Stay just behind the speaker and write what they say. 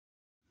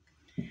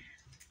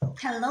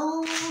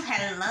Hello,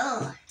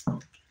 hello,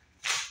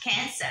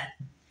 Cancer.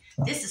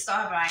 This is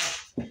Starbright.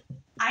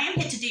 I am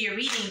here to do your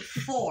reading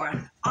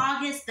for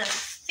August the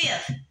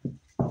 5th,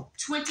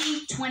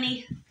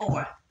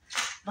 2024.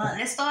 But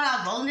let's start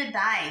out rolling the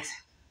dice.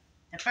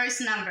 The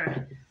first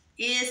number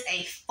is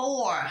a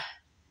 4.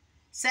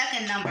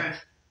 Second number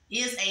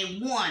is a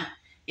 1.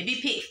 If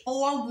you pick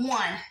 4,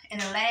 1 in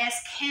the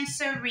last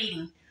Cancer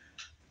reading,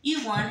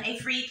 you won a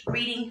free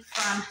reading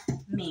from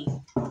me.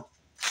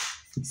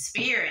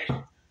 Spirit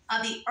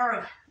of the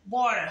earth,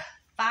 water,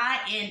 fire,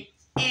 and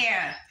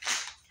air.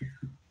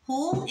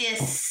 Who is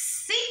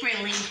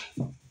secretly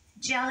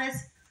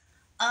jealous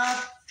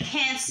of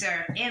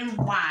Cancer and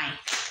why?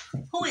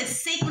 Who is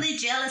secretly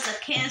jealous of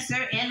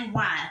Cancer and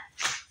why?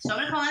 So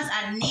many cards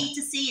I need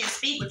to see and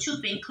speak with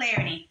truth and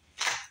clarity.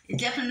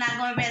 It's definitely not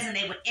going to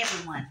resonate with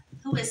everyone.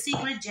 Who is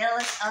secretly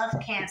jealous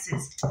of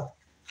Cancers?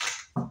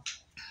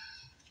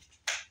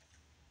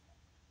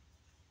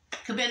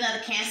 Could be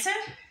another Cancer.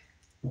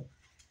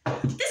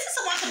 This is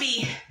someone could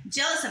be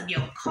jealous of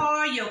your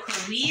car, your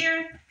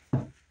career.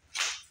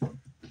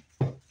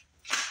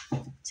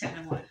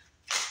 Second one.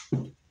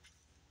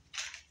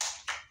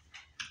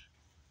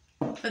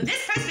 But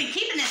this person been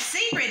keeping it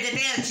secret that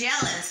they're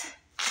jealous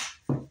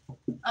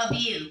of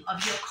you,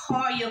 of your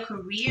car, your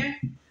career.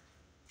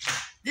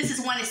 This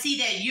is one to see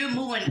that you're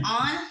moving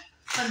on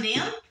from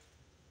them.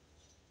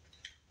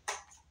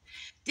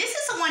 This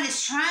is someone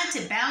that's trying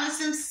to balance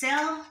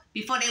themselves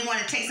before they want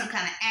to take some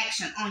kind of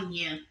action on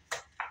you.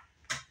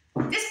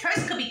 This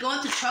person could be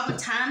going through troubled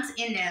times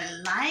in their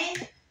life.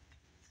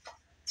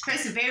 This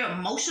person is very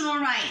emotional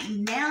right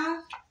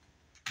now.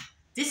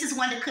 This is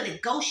one that could have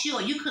ghosted you,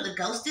 or you could have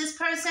ghosted this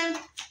person.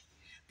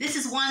 This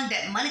is one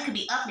that money could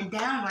be up and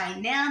down right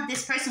now.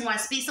 This person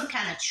wants to speak some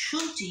kind of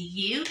truth to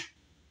you.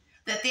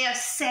 That they're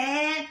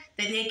sad,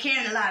 that they're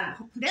carrying a lot of...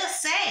 They're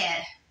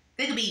sad.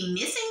 They could be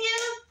missing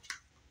you.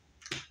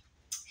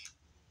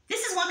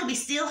 This is one could be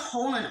still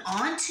holding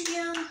on to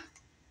you.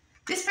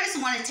 This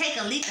person want to take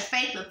a leap of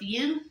faith with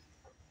you.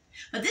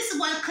 But this is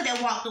one could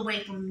have walked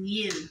away from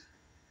you.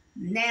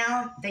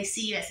 Now they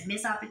see you as a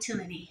missed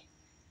opportunity.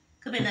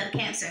 Could be another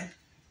Cancer.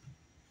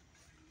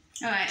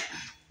 All right.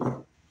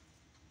 Or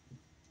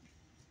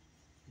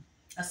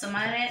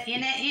somebody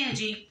in that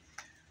energy.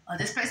 Or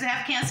this person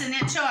have Cancer in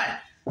their chart.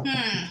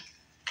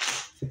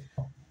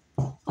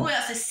 Who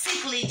else is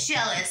secretly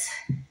jealous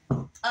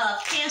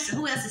of Cancer?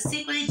 Who else is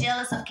secretly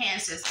jealous of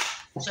Cancers?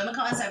 Show me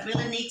cards I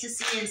really need to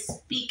see and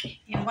speak.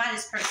 And why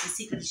this person is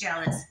secretly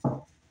jealous?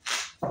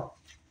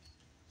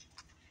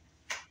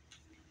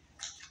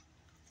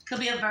 Could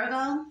be a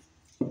Virgo.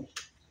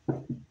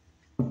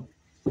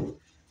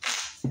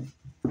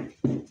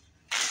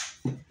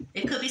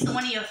 It could be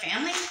someone in your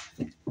family.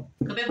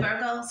 Could be a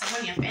Virgo,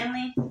 someone in your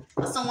family.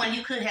 Or someone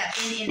you could have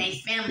been in a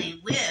family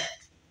with.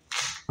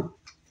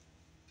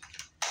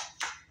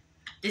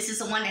 This is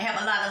someone that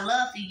have a lot of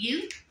love for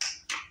you.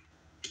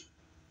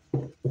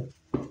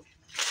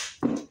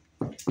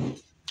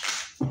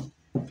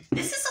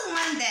 This is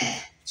someone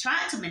that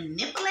trying to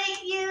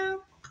manipulate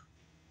you.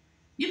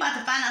 You're about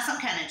to find out some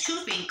kind of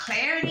truth and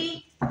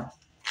clarity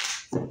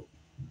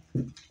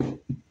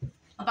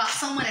about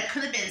someone that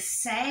could have been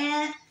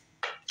sad.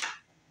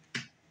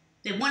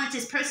 They wanted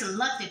this person's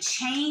luck to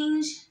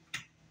change.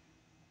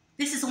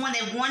 This is someone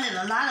that wanted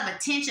a lot of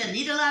attention,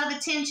 needed a lot of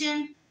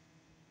attention.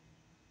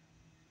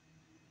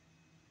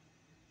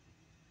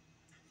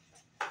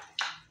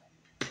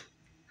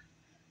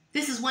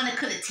 This is one that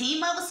could have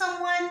teamed up with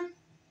someone.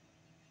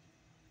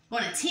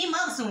 Want to team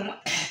up with someone.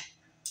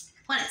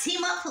 Want to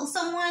team up with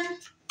someone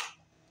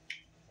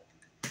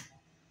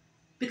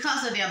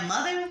because of their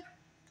mother.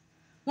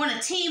 Want to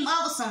team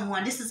up with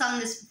someone. This is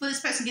something for this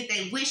person to get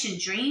their wish and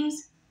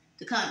dreams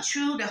to come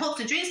true. Their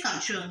hopes and dreams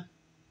come true.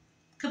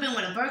 Could be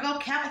with a Virgo,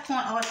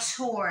 Capricorn, or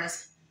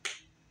Taurus.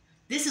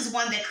 This is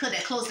one that could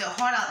have closed their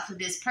heart out to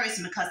this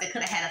person because they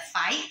could have had a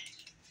fight.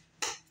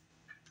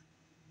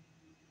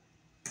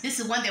 This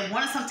is one that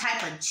wanted some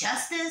type of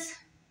justice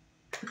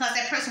because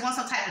that person wants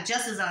some type of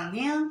justice on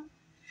them.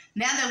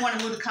 Now they want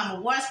to move to come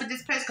awards with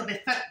this person because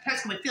the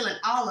person could be feeling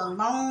all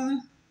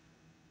alone.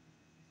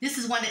 This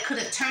is one that could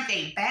have turned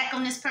their back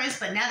on this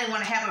person, but now they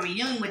want to have a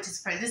reunion with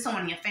this person. This is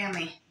someone in your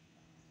family.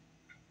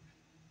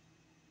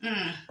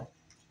 All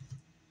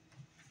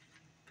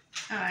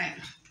right.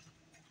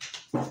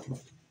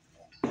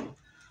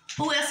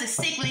 Who else is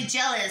secretly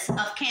jealous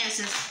of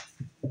Cancers?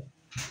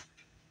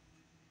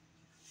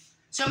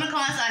 Show me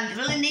cards I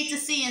really need to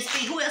see and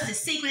speak. Who else is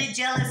secretly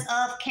jealous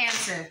of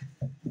Cancer?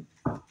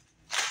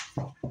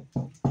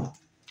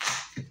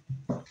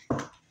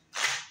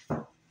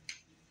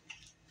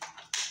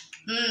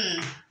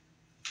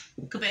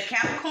 Could be a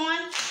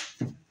Capricorn.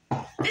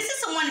 This is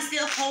someone that's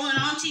still holding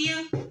on to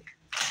you.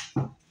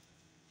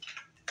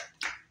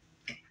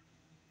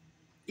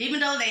 Even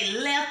though they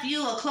left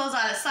you or closed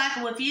out a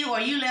cycle with you, or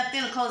you left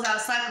them to close out a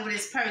cycle with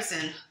this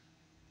person.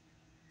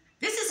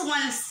 This is someone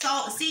that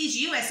sees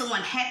you as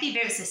someone happy,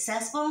 very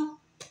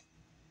successful.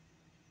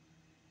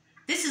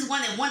 This is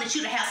one that wanted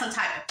you to have some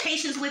type of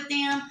patience with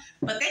them,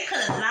 but they could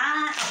have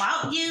lied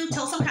about you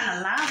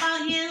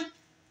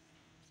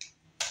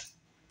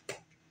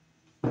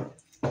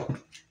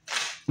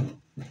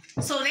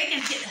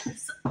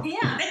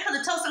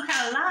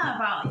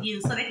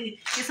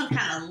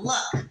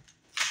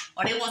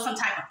or they want some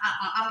type of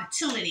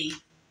opportunity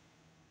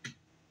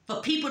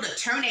for people to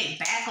turn their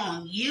back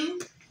on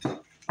you.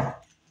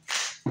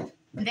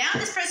 Now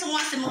this person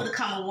wants to move to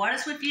calmer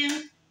waters with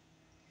you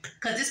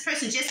because this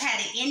person just had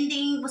an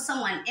ending with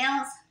someone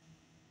else.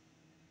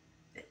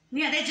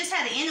 Yeah, they just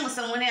had an ending with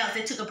someone else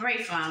they took a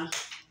break from.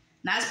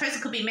 Now this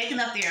person could be making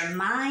up their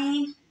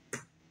mind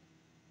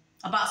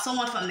about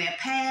someone from their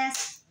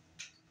past.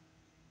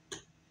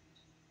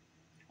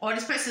 Or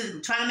this person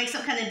is trying to make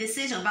some kind of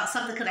decision about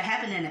something that could have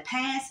happened in the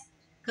past.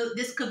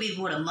 This could be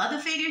with a mother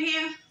figure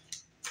here.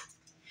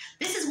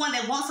 This is one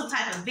that wants some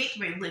type of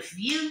victory with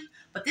you,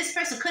 but this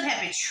person could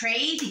have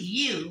betrayed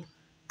you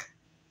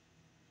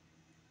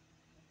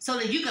so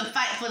that you can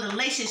fight for the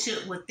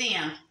relationship with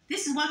them.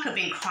 This is one could have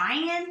been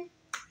crying.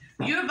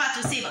 You're about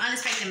to receive an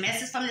unexpected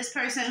message from this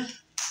person.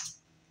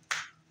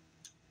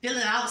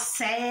 Feeling all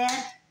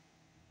sad,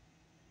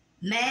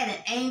 mad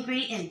and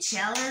angry and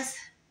jealous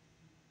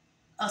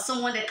of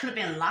someone that could have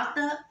been locked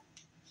up.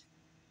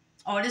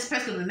 Or this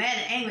person could be mad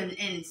and angry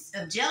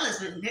and jealous,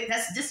 but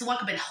this one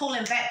could have been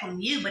holding back from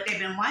you, but they've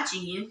been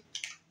watching you.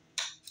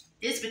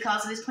 It's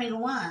because of this Queen of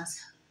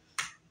Wands.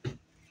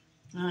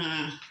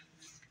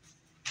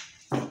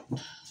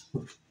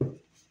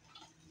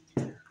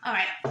 All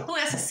right. Who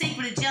else is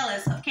secretly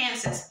jealous of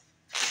Cancers?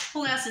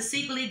 Who else is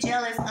secretly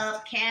jealous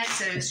of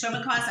Cancers? Show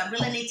me cards I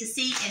really need to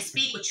see and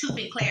speak with truth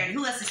and clarity.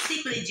 Who else is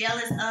secretly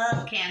jealous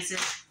of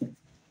Cancers?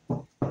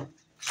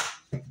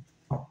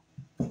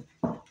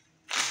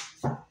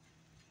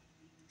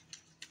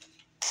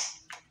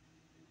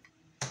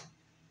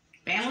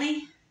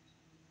 Family?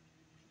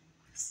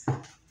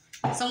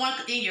 Someone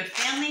in your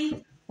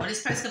family? Or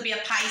this person could be a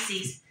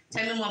Pisces.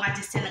 Tell me more about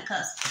this Ten of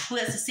Cups. Who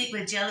else is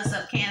secretly jealous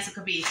of Cancer?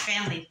 Could be his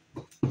family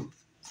or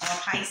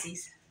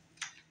Pisces.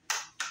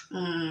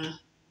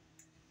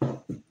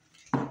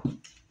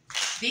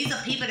 These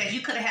are people that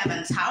you could have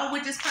a tower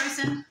with this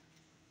person.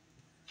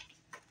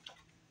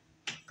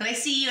 Could they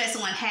see you as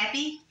someone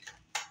happy?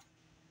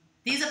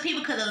 These are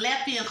people who could have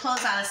left you and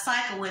closed out a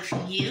cycle with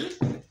you,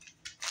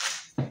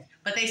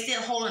 but they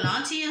still holding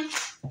on to you.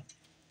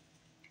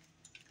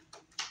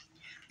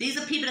 These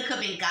are people that could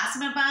have been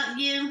gossiping about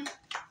you.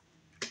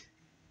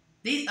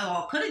 They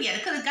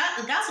could have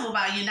got gossip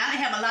about you. Now they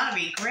have a lot of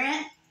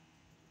regret.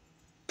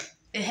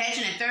 They had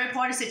you in a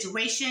third-party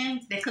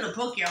situation. They could have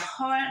broke your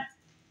heart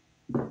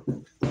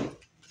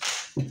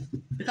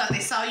because they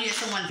saw you as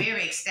someone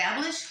very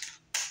established.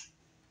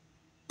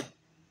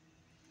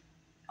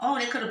 Oh,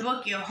 they could have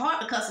broke your heart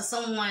because of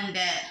someone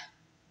that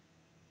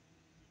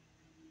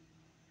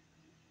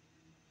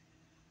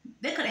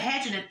they could have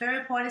had you in a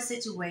third-party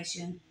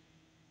situation.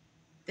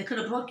 They could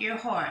have broke your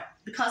heart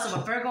because of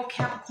a Virgo,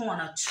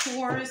 Capricorn, or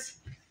Taurus.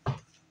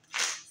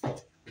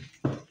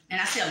 And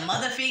I see a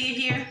mother figure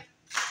here.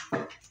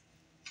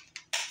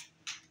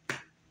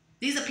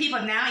 These are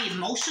people now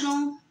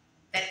emotional,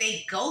 that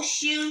they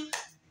ghost you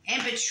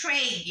and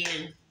betray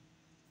you.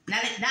 Now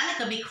they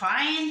could be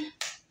crying.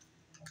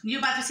 You're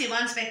about to see an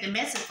unexpected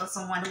message for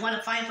someone who want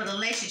to fight for the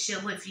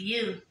relationship with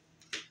you.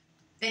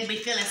 They could be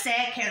feeling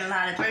sad, carrying a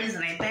lot of burdens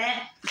on their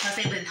back because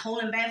they've been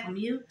holding back from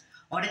you.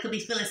 Or they could be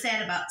feeling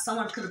sad about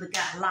someone could have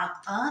got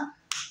locked up.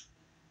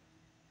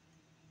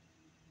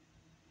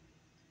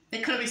 They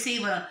could have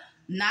received a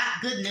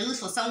not good news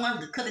for someone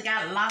that could have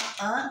got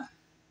locked up.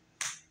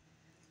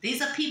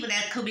 These are people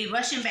that could be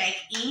rushing back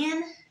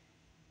in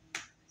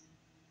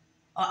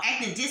or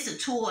acting distant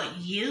toward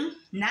you.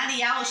 Now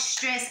they all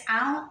stressed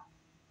out,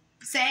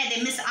 sad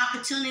they missed an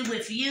opportunity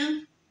with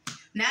you.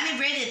 Now they're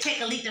ready to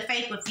take a leap of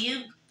faith with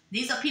you.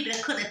 These are people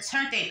that could have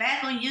turned their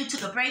back on you,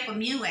 took a break from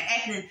you, and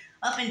acting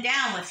up and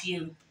down with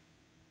you.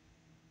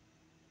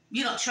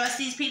 You don't trust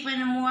these people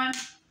anymore.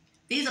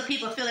 These are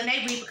people feeling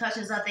their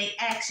repercussions of their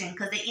action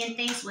because they end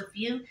things with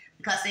you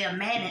because they are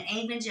mad and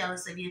angry and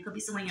jealous of you. It could be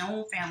someone in your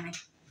own family.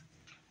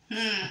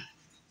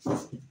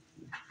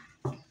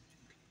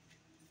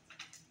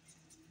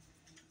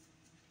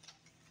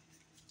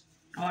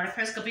 Or the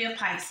person could be a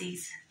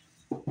Pisces.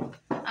 All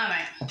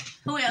right.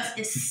 Who else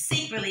is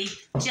secretly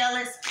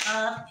jealous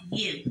of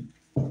you?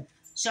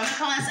 Show me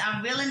cards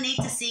I really need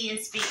to see and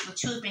speak with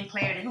truth and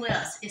clarity. Who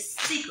else is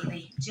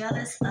secretly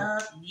jealous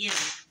of you?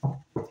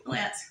 Who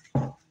else?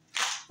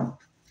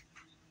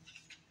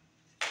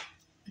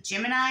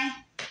 Gemini?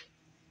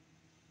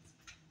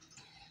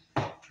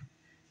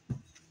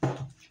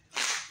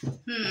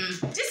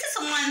 This is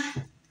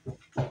someone,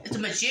 it's a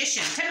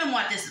magician. Tell me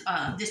more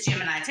about this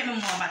Gemini. Tell me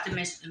more about the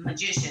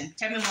magician.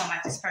 Tell me more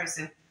about this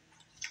person.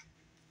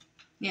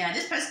 Yeah,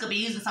 this person could be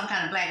using some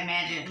kind of black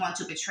magic and want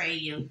to betray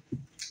you.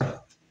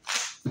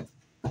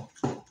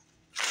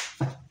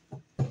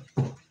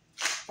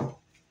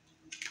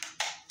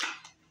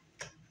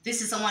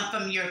 This is someone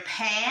from your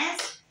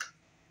past.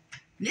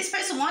 This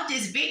person wants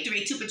this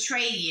victory to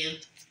betray you.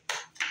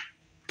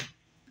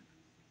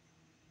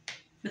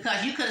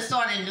 Because you could have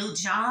started a new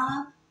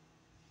job.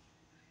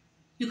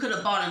 You could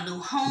have bought a new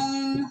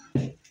home.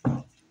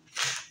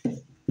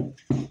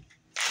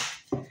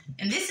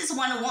 And this is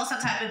one who wants some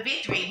type of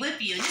victory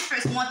with you. This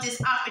person wants this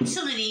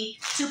opportunity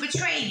to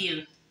betray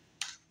you.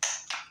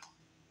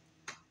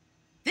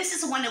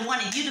 is the one that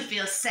wanted you to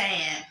feel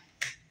sad.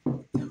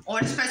 Or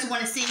this person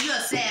want to send you a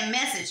sad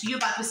message. You're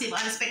about to receive an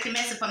unexpected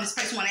message from this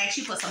person want to ask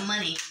you for some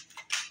money.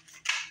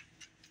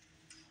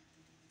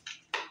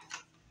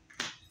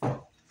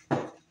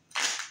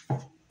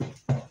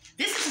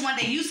 This is the one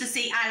that used to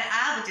see eye to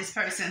eye with this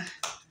person.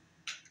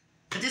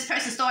 But this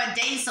person started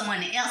dating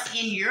someone else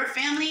in your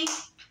family.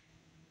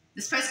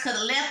 This person could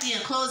have left you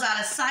and closed out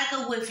a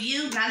cycle with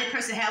you. Now that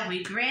person have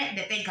regret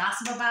that they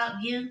gossip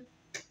about you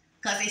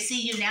because they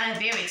see you now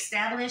very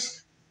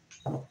established.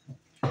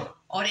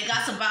 Or they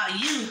gossip about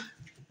you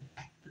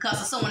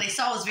because of someone they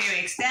saw was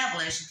very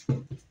established.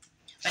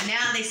 But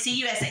now they see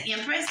you as an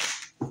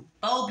empress.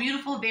 Bold,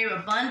 beautiful, very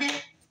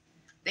abundant.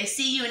 They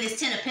see you in this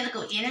Ten of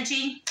Pentacles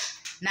energy.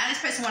 Now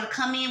this person want to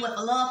come in with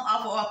a love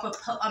offer.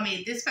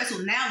 This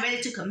person is now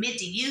ready to commit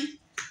to you.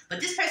 But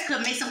this person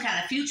could make some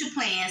kind of future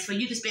plans for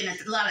you to spend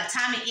a lot of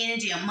time and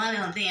energy and money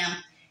on them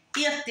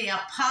if they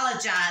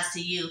apologize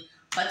to you.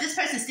 But this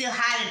person's still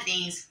hiding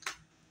things.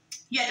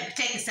 You have to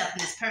protect yourself from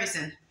this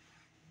person.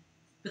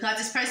 Because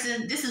this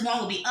person, this is one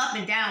who will be up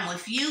and down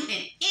with you and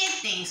in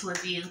things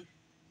with you.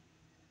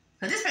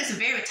 Because this person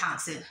is very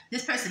toxic.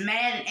 This person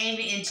mad and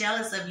angry and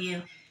jealous of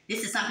you.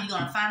 This is something you're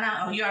going to find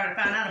out, or you already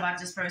found out about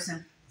this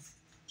person.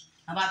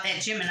 About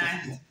that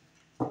Gemini.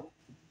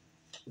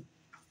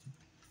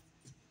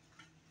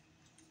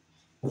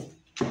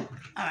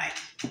 Alright,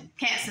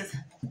 Cancers.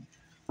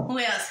 Who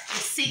else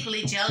is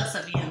secretly jealous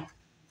of you?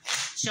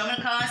 Show me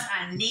the cards.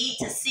 I need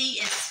to see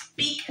and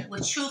speak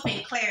with truth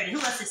and clarity. Who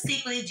else is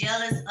secretly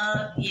jealous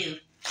of you?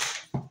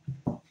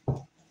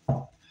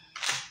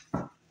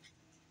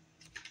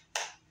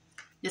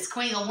 This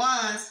Queen of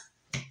Wands.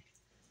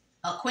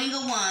 A Queen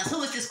of Wands.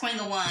 Who is this Queen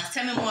of Wands?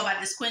 Tell me more about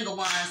this Queen of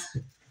Wands.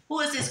 Who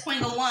is this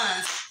Queen of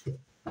Wands?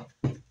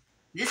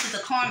 This is the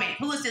Karmic.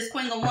 Who is this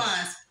Queen of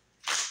Wands?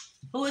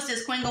 Who is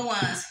this Queen of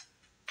Wands?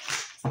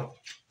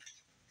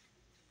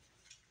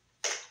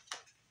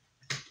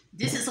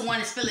 This is the one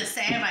that's feeling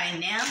sad right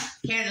now,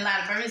 carrying a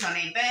lot of burdens on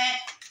their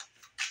back.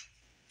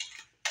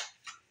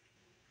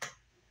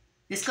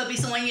 This could be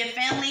someone in your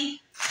family,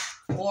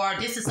 or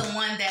this is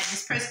someone that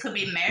this person could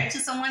be married to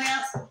someone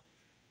else,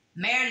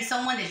 married to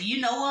someone that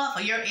you know of,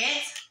 or your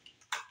ex.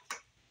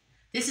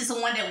 This is the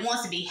one that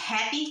wants to be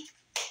happy.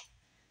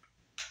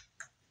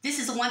 This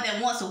is the one that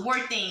wants to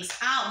work things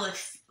out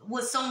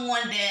with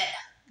someone that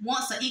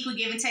wants an equal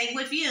give and take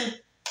with you.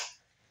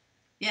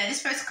 Yeah,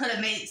 this person could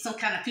have made some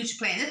kind of future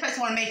plans. This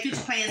person want to make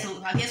future plans,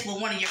 I guess, with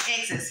one of your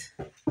exes.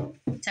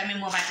 Tell me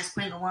more about this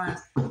Queen of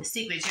Wands. The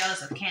secret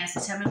jealous of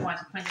Cancer. Tell me more about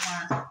the Queen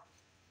of Wands.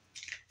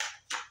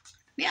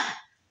 Yeah,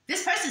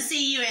 this person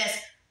see you as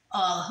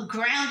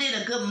grounded,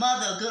 a good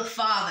mother, a good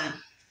father.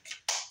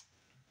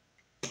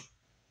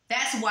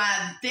 That's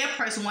why their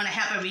person want to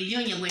have a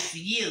reunion with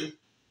you.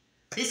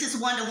 This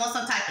is one that wants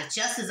some type of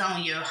justice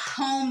on your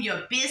home,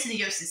 your business,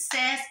 your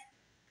success.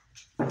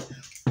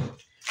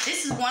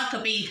 This is one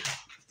could be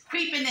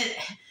creeping and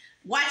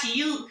watching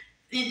you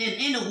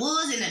in the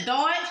woods, in the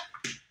dark.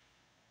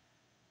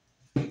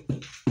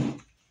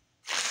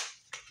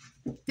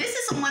 This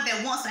is someone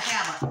that wants to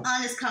have an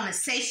honest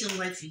conversation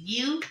with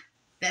you,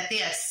 that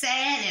they are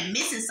sad and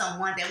missing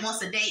someone that wants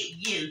to date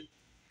you.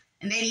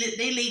 And they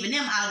leaving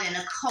them out in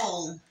the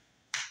cold.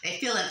 They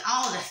feeling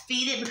all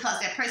defeated because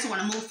that person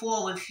want to move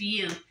forward with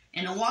you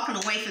and they're walking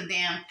away from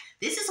them.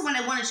 This is someone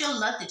that wanted your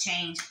luck to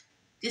change.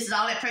 This is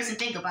all that person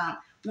think about,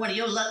 wanting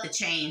your luck to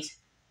change.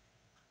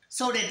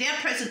 So that their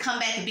person come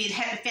back and be a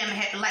happy family,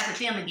 happy life with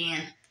them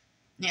again.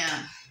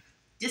 Yeah.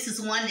 This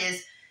is one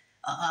that's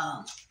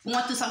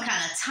going through some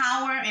kind of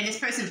tower, and this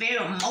person very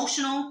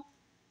emotional.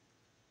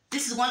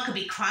 This is one could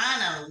be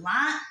crying a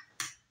lot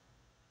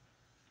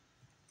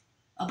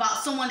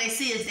about someone they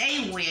see as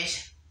they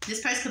wish.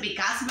 This person could be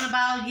gossiping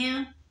about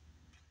you,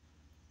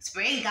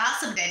 spreading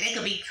gossip that they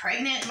could be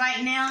pregnant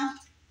right now.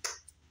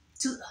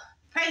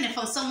 Pregnant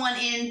from someone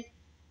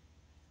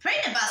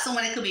pregnant about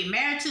someone that could be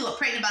married to, or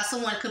pregnant about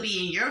someone that could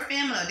be in your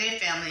family or their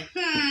family.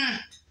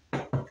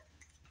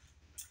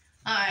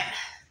 All right.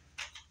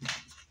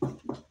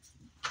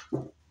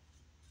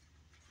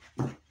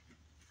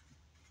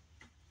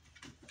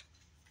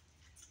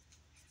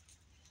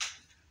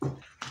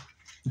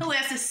 Who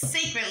else is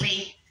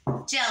secretly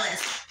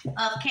jealous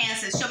of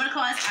Cancer? Show me the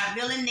cards. I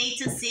really need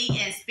to see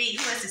and speak.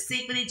 Who else is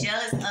secretly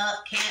jealous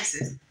of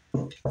Cancer?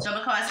 Show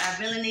me cards. I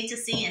really need to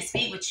see and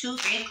speak with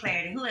truth and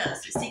clarity. Who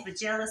else is secretly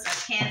jealous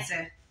of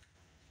Cancer?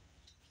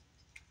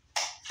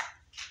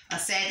 A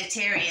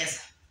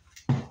Sagittarius.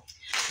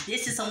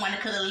 This is someone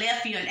that could have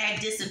left you and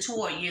act distant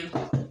toward you.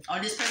 Or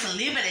this person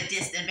live at a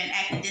distance, been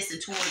acting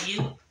distant toward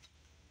you.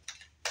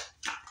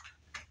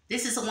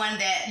 This is the one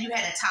that you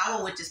had a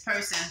tower with this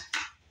person.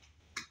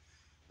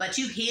 But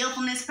you healed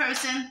from this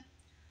person.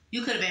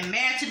 You could have been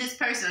married to this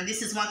person, or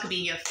this is one could be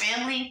your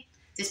family.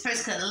 This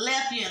person could have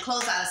left you and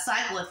closed out a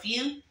cycle with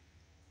you.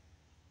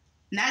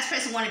 Now this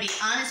person want to be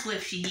honest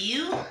with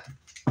you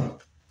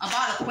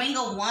about a Queen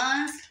of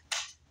Wands.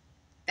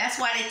 That's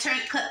why they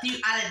cut you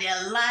out of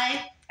their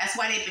life. That's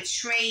why they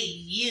betrayed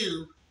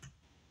you.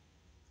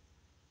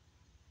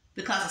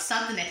 because of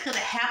something that could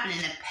have happened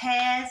in the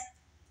past.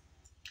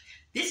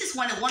 This is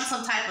one that wants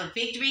some type of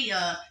victory,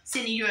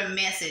 sending you a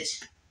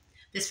message.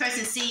 This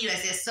person see you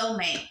as their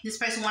soulmate. This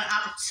person want an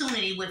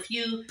opportunity with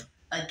you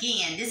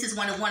again. This is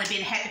one that want to be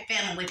in a happy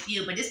family with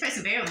you. But this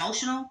person very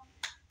emotional.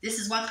 This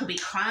is one could be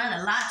crying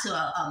a lot to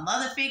a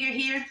mother figure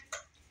here.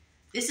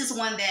 This is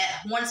one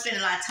that want to spend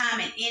a lot of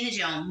time and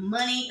energy on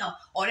money,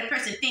 or the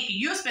person thinking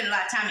you're spending a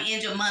lot of time and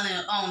energy on money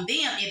on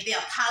them if they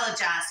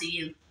apologize to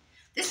you.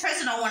 This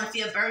person don't want to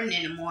feel burdened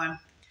anymore.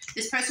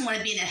 This person want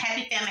to be in a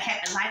happy family,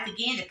 happy life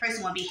again. This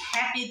person want to be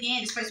happy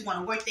again. This person want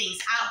to work things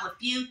out with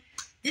you.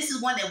 This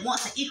is one that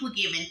wants an equal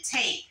give and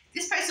take.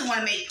 This person want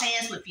to make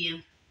plans with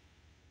you.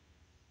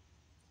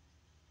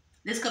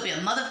 This could be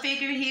a mother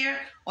figure here,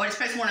 or this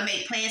person want to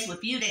make plans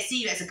with you. They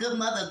see you as a good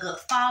mother, a good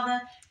father.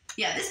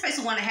 Yeah, this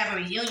person want to have a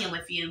reunion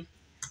with you,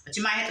 but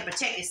you might have to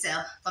protect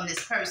yourself from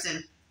this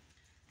person.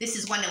 This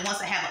is one that wants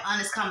to have an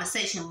honest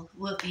conversation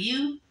with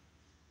you,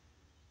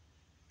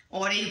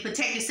 or they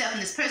protect yourself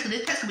from this person.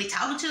 This person could be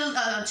talking to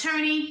an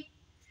attorney.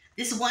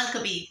 This one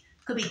could be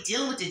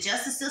dealing with the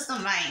justice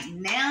system right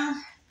now.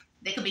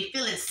 They could be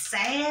feeling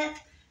sad,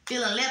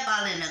 feeling left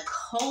out in the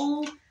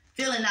cold,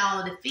 feeling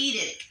all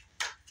defeated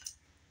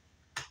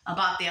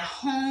about their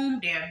home,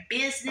 their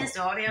business,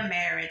 or their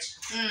marriage.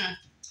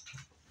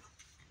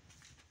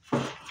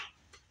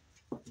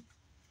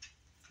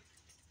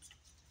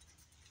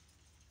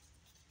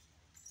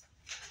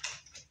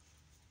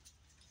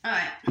 All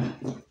right.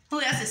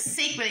 Who else is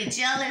secretly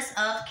jealous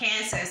of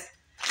Cancers?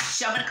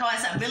 Show me the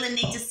cards I really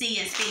need to see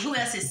and speak. Who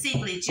else is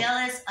secretly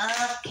jealous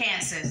of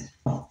Cancers?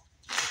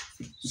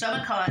 Show me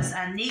the cards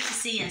I need to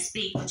see and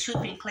speak with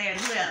truth and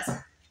clarity. Who else?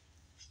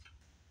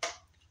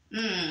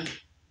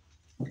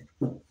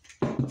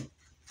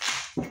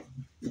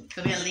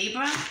 Could be a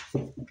Libra.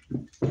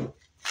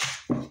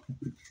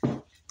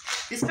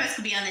 This person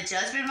could be under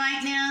judgment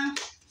right now.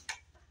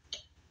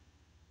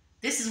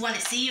 This is one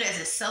to see you as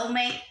a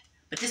soulmate,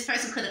 but this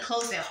person could have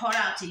closed their heart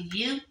out to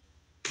you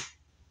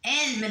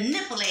and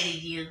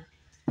manipulated you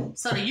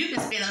so that you can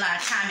spend a lot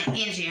of time and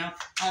energy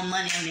on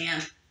money on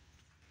them.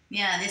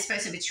 Yeah, this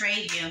person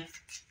betrayed you.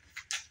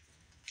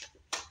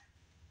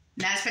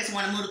 Now this person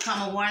want to move to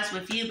common waters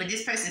with you, but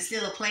this person is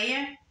still a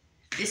player.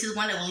 This is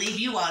one that will leave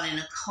you all in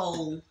the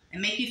cold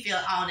and make you feel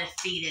all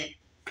defeated.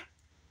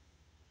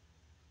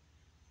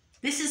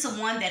 This is the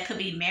one that could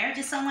be married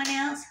to someone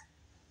else.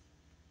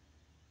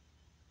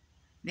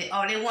 They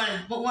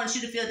want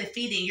you to feel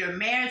defeated in your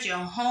marriage, your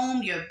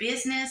home, your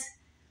business.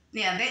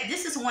 Yeah,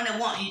 this is the one that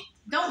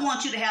don't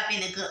want you to have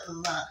any good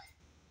luck.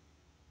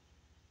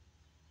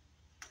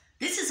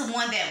 This is the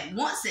one that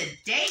wants to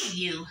date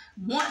you,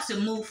 wants to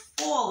move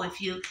forward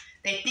with you.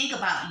 They think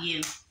about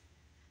you.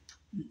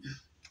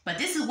 But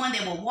this is one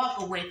that will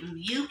walk away from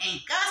you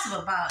and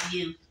gossip about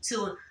you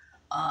to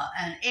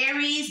an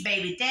Aries,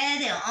 baby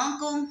daddy, or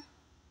uncle,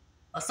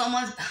 or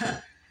someone's...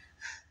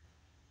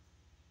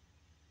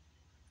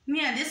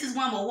 Yeah, this is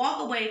one will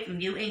walk away from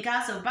you and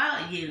gossip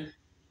about you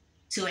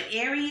to an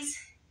Aries,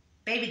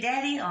 baby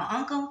daddy, or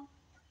uncle.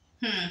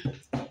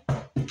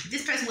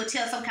 This person will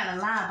tell some kind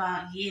of lie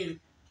about you.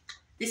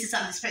 This is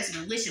something this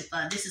person is wishing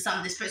for. This is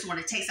something this person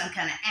want to take some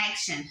kind of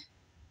action.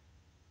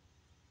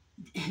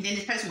 And then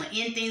this person will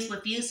end things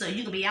with you so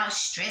you can be out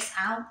stressed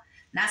out,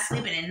 not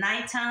sleeping at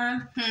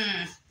nighttime.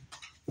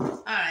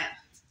 All right.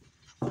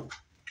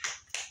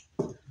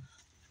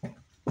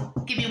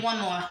 Give me one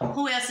more.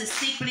 Who else is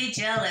secretly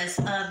jealous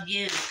of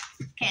you?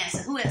 Cancer.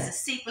 Who else is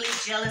secretly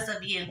jealous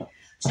of you?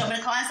 Show me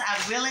the cards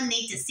I really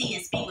need to see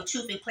and speak with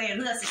truth and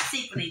clarity. Who else is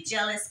secretly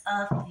jealous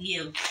of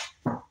you?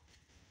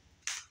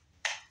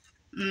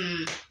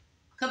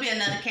 Could be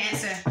another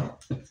Cancer.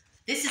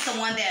 This is the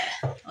one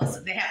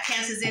that they have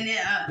Cancers in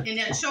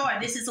their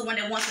chart. This is the one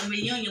that wants a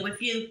reunion with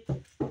you.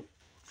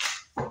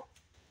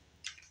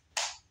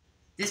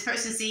 This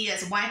person sees you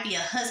as wifey or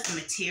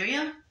husband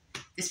material.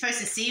 This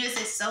person sees you as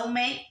a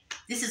soulmate.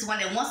 This is one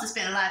that wants to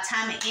spend a lot of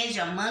time and energy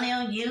or money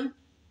on you.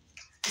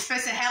 This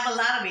person have a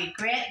lot of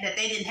regret that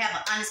they didn't have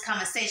an honest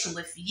conversation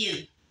with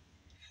you.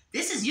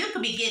 This is you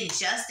could be getting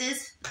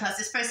justice because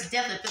this person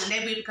definitely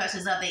feeling their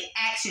repercussions of their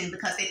action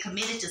because they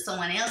committed to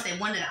someone else they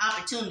wanted an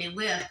opportunity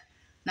with.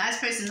 Now this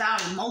person is all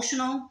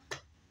emotional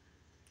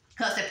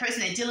because the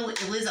person they're dealing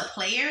with is a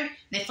player.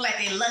 They feel like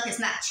their luck is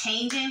not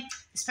changing.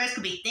 This person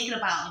could be thinking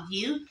about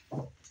you.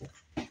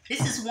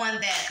 This is one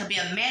that could be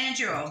a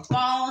manager or a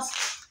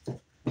boss.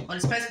 Or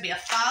this person could be a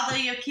father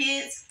of your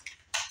kids.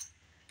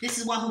 This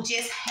is one who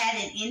just had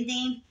an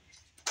ending.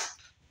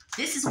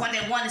 This is one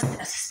that wanted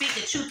to speak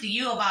the truth to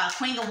you about a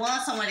Queen of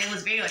Wands, someone they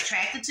was very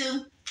attracted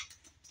to.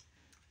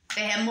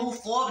 They had moved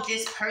forward with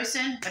this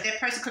person, but that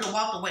person could have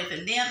walked away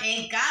from them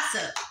and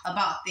gossiped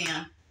about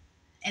them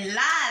and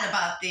lied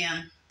about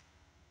them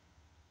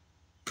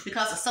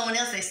because of someone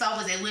else they saw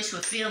was their wish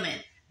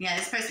fulfillment. Yeah,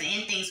 this person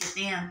ended things with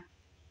them.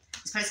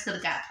 This person could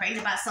have got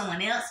pregnant by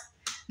someone else.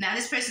 Now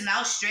this person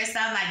all stressed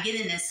out, not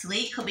getting to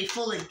sleep, could be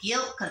full of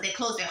guilt because they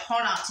closed their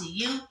heart off to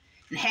you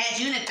and had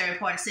you in a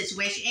third-party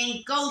situation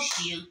and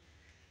ghost you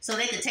so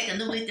they could take a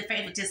new leap of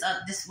faith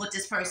with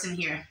this person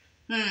here.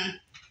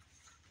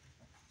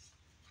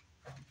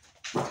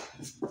 All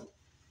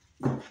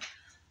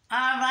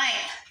right,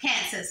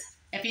 Cancers.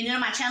 If you're new to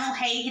my channel,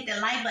 hey, hit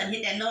that like button,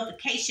 hit that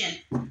notification.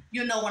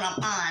 You'll know when I'm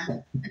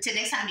on. Until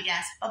next time, you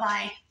guys.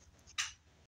 Bye-bye.